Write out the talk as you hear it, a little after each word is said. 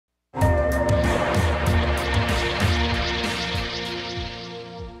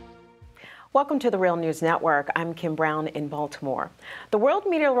Welcome to the Real News Network. I'm Kim Brown in Baltimore. The World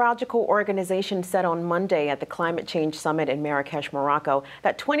Meteorological Organization said on Monday at the Climate Change Summit in Marrakesh, Morocco,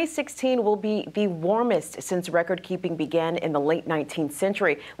 that 2016 will be the warmest since record-keeping began in the late 19th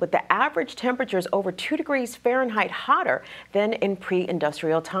century, with the average temperatures over 2 degrees Fahrenheit hotter than in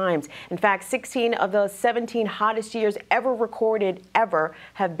pre-industrial times. In fact, 16 of the 17 hottest years ever recorded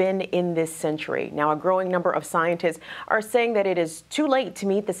have been in this century. Now, a growing number of scientists are saying that it is too late to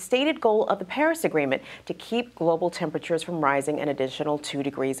meet the stated goal of the Paris Agreement to keep global temperatures from rising an additional 2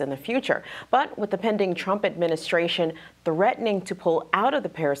 degrees in the future. But with the pending Trump administration threatening to pull out of the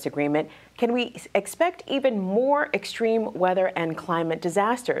Paris Agreement, can we expect even more extreme weather and climate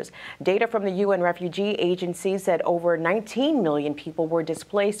disasters? Data from the UN Refugee Agency said over 19 million people were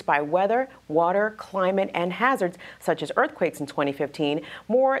displaced by weather, water, climate, and hazards such as earthquakes in 2015,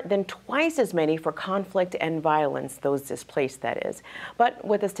 more than twice as many for conflict and violence, those displaced, that is. But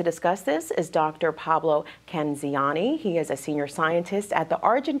with us to discuss this is Dr. Pablo Canziani. He is a senior scientist at the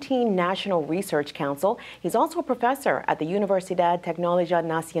Argentine National Research Council. He's also a professor at the Universidad Tecnología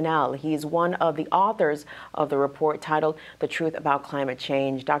Nacional. He's one of the authors of the report titled The Truth About Climate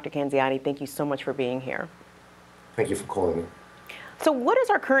Change. Dr. Canziani, thank you so much for being here. Thank you for calling me. So what is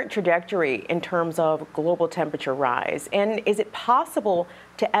our current trajectory in terms of global temperature rise? And is it possible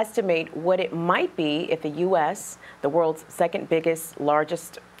to estimate what it might be if the U.S., the world's second biggest,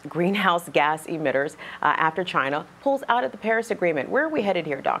 largest greenhouse gas emitters after China, pulls out of the Paris Agreement? Where are we headed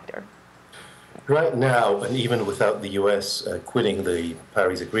here, Doctor? Right now, and even without the U.S. Quitting the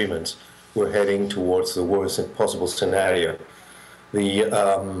Paris Agreement, we're heading towards the worst possible scenario. The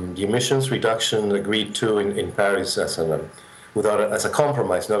emissions reduction agreed to in Paris as a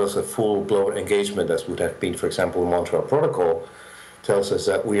compromise, not as a full-blown engagement as would have been, for example, the Montreal Protocol, tells us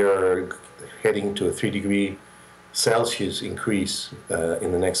that we are heading to a 3-degree Celsius increase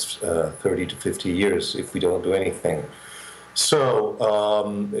in the next 30 to 50 years if we don't do anything. So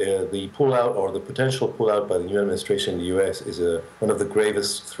the pullout or the potential pullout by the new administration in the U.S. is one of the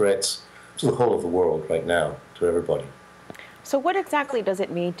gravest threats to the whole of the world right now, to everybody. So what exactly does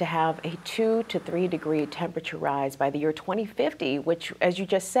it mean to have a 2 to 3 degree temperature rise by the year 2050, which, as you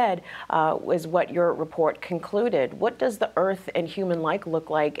just said, is what your report concluded? What does the Earth and human life look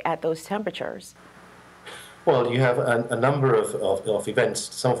like at those temperatures? Well, you have a number of events,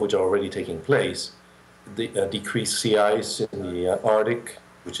 some of which are already taking place. The decreased sea ice in the Arctic,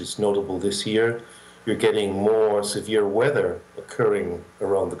 which is notable this year. You're getting more severe weather occurring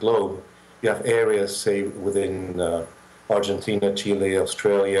around the globe. You have areas, say, within Argentina, Chile,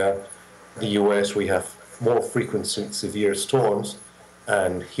 Australia, the US, where you have more frequent severe storms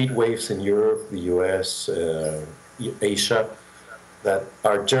and heat waves in Europe, the US, Asia, that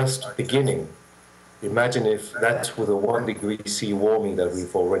are just beginning. Imagine if that's with a 1 degree C warming that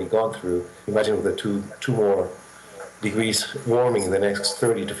we've already gone through. Imagine with a two more degrees warming in the next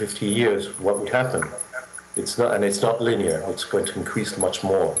 30 to 50 years, what would happen? It's not linear. It's going to increase much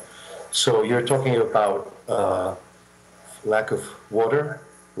more. So you're talking about lack of water,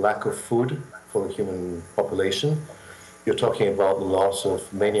 lack of food for the human population. You're talking about the loss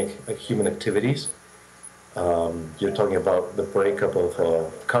of many human activities. You're talking about the breakup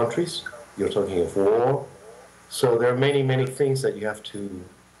of countries. You're talking of war. So there are many, many things that you have to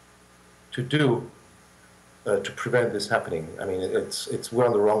do to prevent this happening. I mean, we're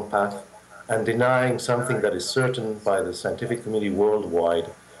on the wrong path, and denying something that is certain by the scientific community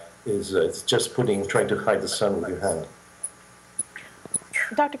worldwide is it's just trying to hide the sun with your hand.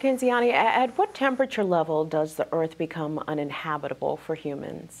 Dr. Canziani, at what temperature level does the Earth become uninhabitable for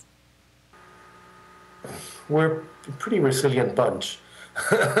humans? We're a pretty resilient bunch.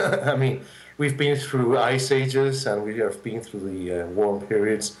 I mean, we've been through ice ages and we have been through the warm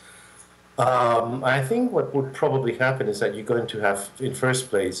periods. I think what would probably happen is that you're going to have, in first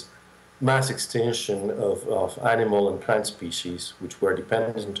place, mass extinction of animal and plant species, which we're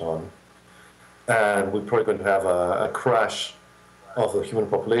dependent on. And we're probably going to have a crash of the human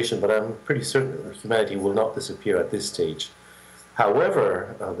population, but I'm pretty certain that humanity will not disappear at this stage.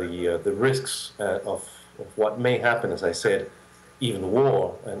 However, the risks of what may happen, as I said, even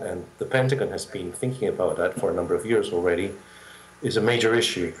war, and the Pentagon has been thinking about that for a number of years already, is a major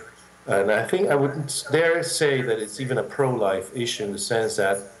issue. And I think I wouldn't dare say that it's even a pro-life issue in the sense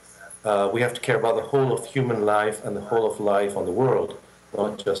that we have to care about the whole of human life and the whole of life on the world,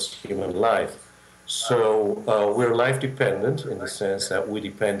 not just human life. So we're life dependent in the sense that we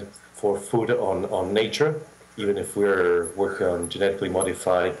depend for food on nature, even if we're working on genetically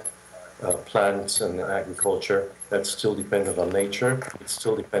modified plants and agriculture. That's still dependent on nature. It's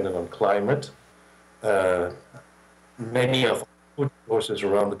still dependent on climate. Many of food sources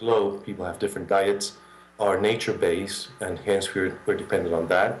around the globe, people have different diets, are nature-based, and hence we're dependent on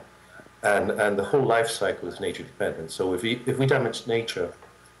that. And the whole life cycle is nature dependent. So if we damage nature,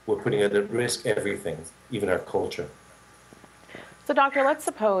 we're putting at risk everything, even our culture. So, Doctor, let's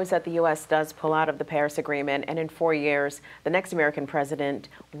suppose that the U.S. does pull out of the Paris Agreement, and in 4 years, the next American president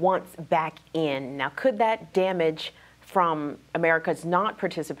wants back in. Now, could that damage from America's not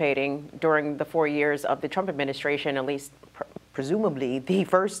participating during the 4 years of the Trump administration, at least presumably the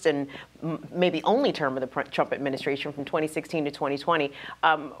first and maybe only term of the Trump administration from 2016 to 2020,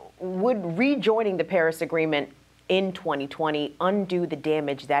 would rejoining the Paris Agreement in 2020 undo the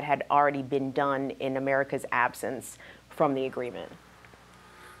damage that had already been done in America's absence from the agreement?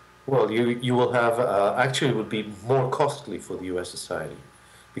 Well, you will have, actually, it would be more costly for the U.S. society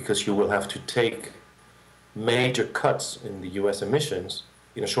because you will have to take major cuts in the U.S. emissions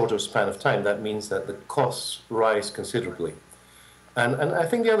in a shorter span of time. That means that the costs rise considerably. And I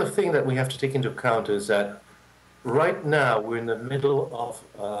think the other thing that we have to take into account is that right now we're in the middle of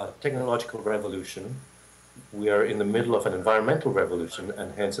a technological revolution. We are in the middle of an environmental revolution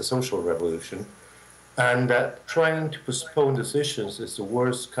and hence a social revolution. And that trying to postpone decisions is the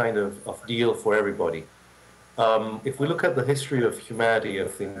worst kind of deal for everybody. If we look at the history of humanity,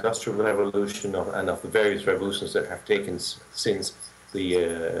 of the Industrial Revolution, and of the various revolutions that have taken since the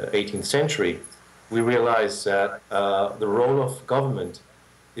 18th century, we realize that the role of government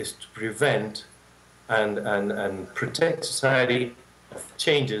is to prevent and protect society of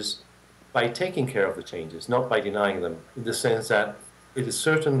changes by taking care of the changes, not by denying them, in the sense that it is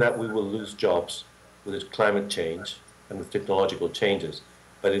certain that we will lose jobs with climate change and with technological changes.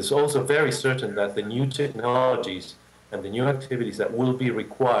 But it's also very certain that the new technologies and the new activities that will be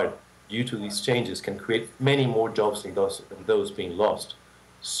required due to these changes can create many more jobs than those being lost.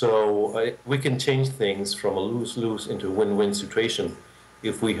 So we can change things from a lose-lose into a win-win situation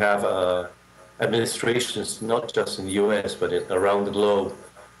if we have administrations, not just in the US, but around the globe,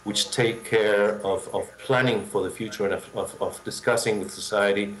 which take care of planning for the future and of discussing with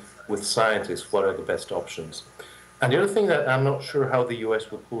society, with scientists, what are the best options. And the other thing that I'm not sure how the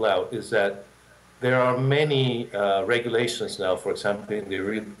US will pull out is that there are many regulations now, for example, in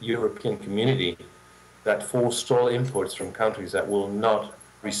the European community, that forestall imports from countries that will not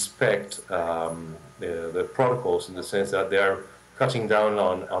respect the protocols, in the sense that they are cutting down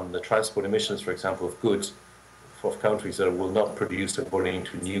on the transport emissions, for example, of goods of countries that will not produce according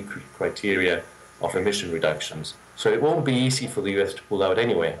to new criteria of emission reductions. So it won't be easy for the US to pull out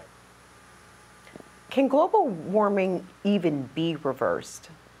anyway. Can global warming even be reversed?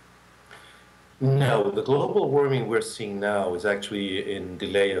 No, the global warming we're seeing now is actually in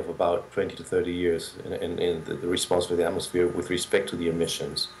delay of about 20 to 30 years in the response to the atmosphere with respect to the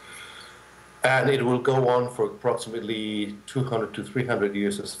emissions. And it will go on for approximately 200 to 300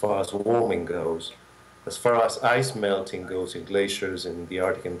 years as far as warming goes. As far as ice melting goes in glaciers in the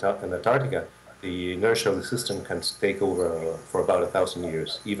Arctic and Antarctica, the inertia of the system can take over for about 1,000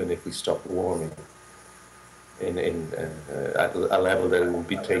 years, even if we stop warming at a level that it will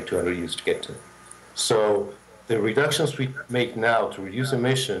take 200 years to get to. So the reductions we make now to reduce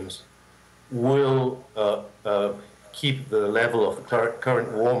emissions will keep the level of the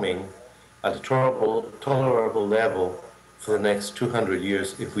current warming at a tolerable level for the next 200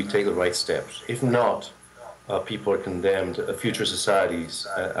 years if we take the right steps. If not, people are condemned, future societies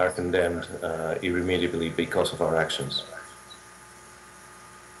are condemned irremediably because of our actions.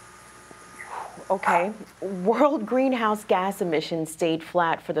 Okay. World greenhouse gas emissions stayed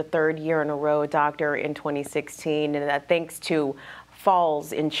flat for the third year in a row, Doctor, in 2016, and that thanks to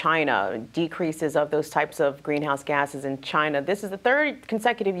falls in China, decreases of those types of greenhouse gases in China. This is the third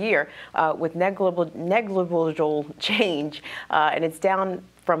consecutive year with negligible change, and it's down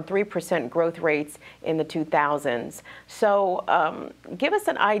from 3% growth rates in the 2000s. So give us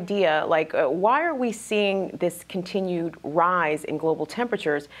an idea, like why are we seeing this continued rise in global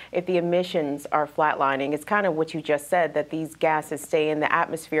temperatures if the emissions are flatlining? It's kind of what you just said, that these gases stay in the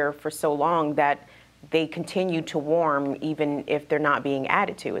atmosphere for so long that they continue to warm even if they're not being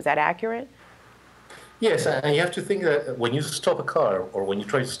added to. Is that accurate? Yes, and you have to think that when you stop a car, or when you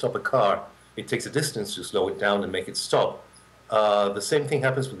try to stop a car, it takes a distance to slow it down and make it stop. The same thing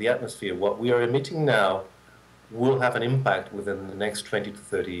happens with the atmosphere. What we are emitting now will have an impact within the next 20 to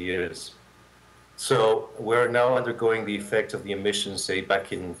 30 years. So we're now undergoing the effect of the emissions, say,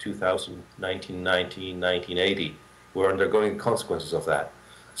 back in 2000, 1990, 1980. We're undergoing the consequences of that.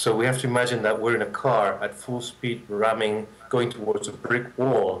 So we have to imagine that we're in a car at full speed, ramming, going towards a brick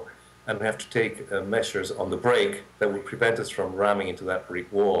wall, and we have to take measures on the brake that will prevent us from ramming into that brick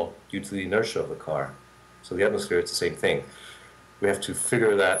wall due to the inertia of the car. So the atmosphere is the same thing. We have to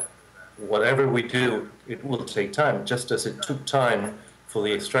figure that whatever we do, it will take time, just as it took time for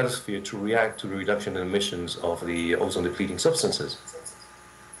the stratosphere to react to the reduction in emissions of the ozone-depleting substances.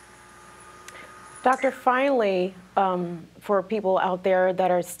 Doctor, finally, for people out there that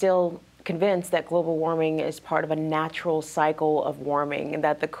are still convinced that global warming is part of a natural cycle of warming and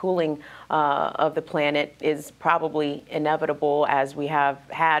that the cooling of the planet is probably inevitable, as we have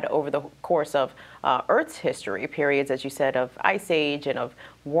had over the course of Earth's history, periods, as you said, of ice age and of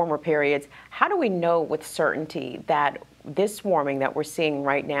warmer periods. How do we know with certainty that this warming that we're seeing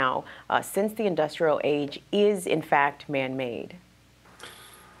right now since the industrial age is in fact man-made?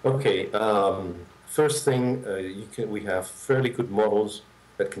 Okay, first thing, we have fairly good models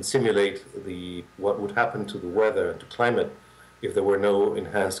that can simulate what would happen to the weather and to climate if there were no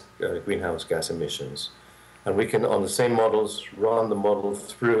enhanced greenhouse gas emissions. And we can, on the same models, run the model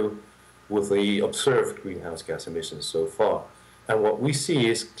through with the observed greenhouse gas emissions so far. And what we see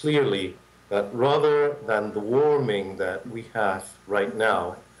is clearly that rather than the warming that we have right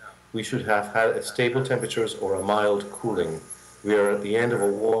now, we should have had stable temperatures or a mild cooling. We are at the end of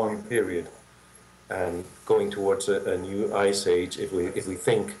a warm period and going towards a new ice age if we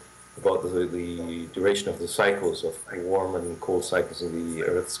think about the duration of the cycles of warm and cold cycles in the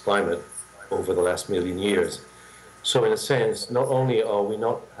Earth's climate over the last million years. So in a sense, not only are we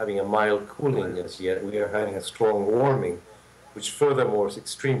not having a mild cooling as yet, we are having a strong warming, which furthermore is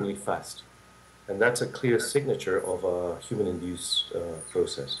extremely fast. And that's a clear signature of a human-induced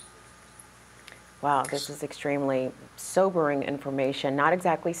process. Wow, this is extremely sobering information. Not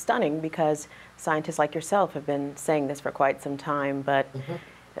exactly stunning, because scientists like yourself have been saying this for quite some time, but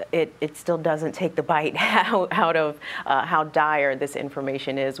it still doesn't take the bite out of how dire this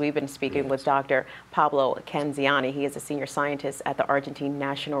information is. We've been speaking with Dr. Pablo Canziani. He is a senior scientist at the Argentine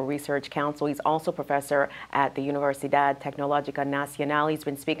National Research Council. He's also professor at the Universidad Tecnológica Nacional. He's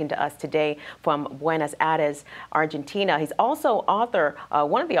been speaking to us today from Buenos Aires, Argentina. He's also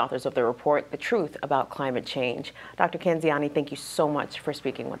one of the authors of the report, The Truth About Climate Change. Dr. Canziani, thank you so much for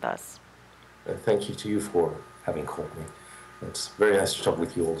speaking with us. Thank you to you for having called me. It's very nice to talk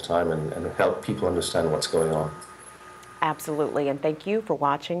with you all the time and help people understand what's going on. Absolutely. And thank you for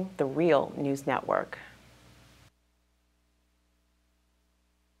watching the Real News Network.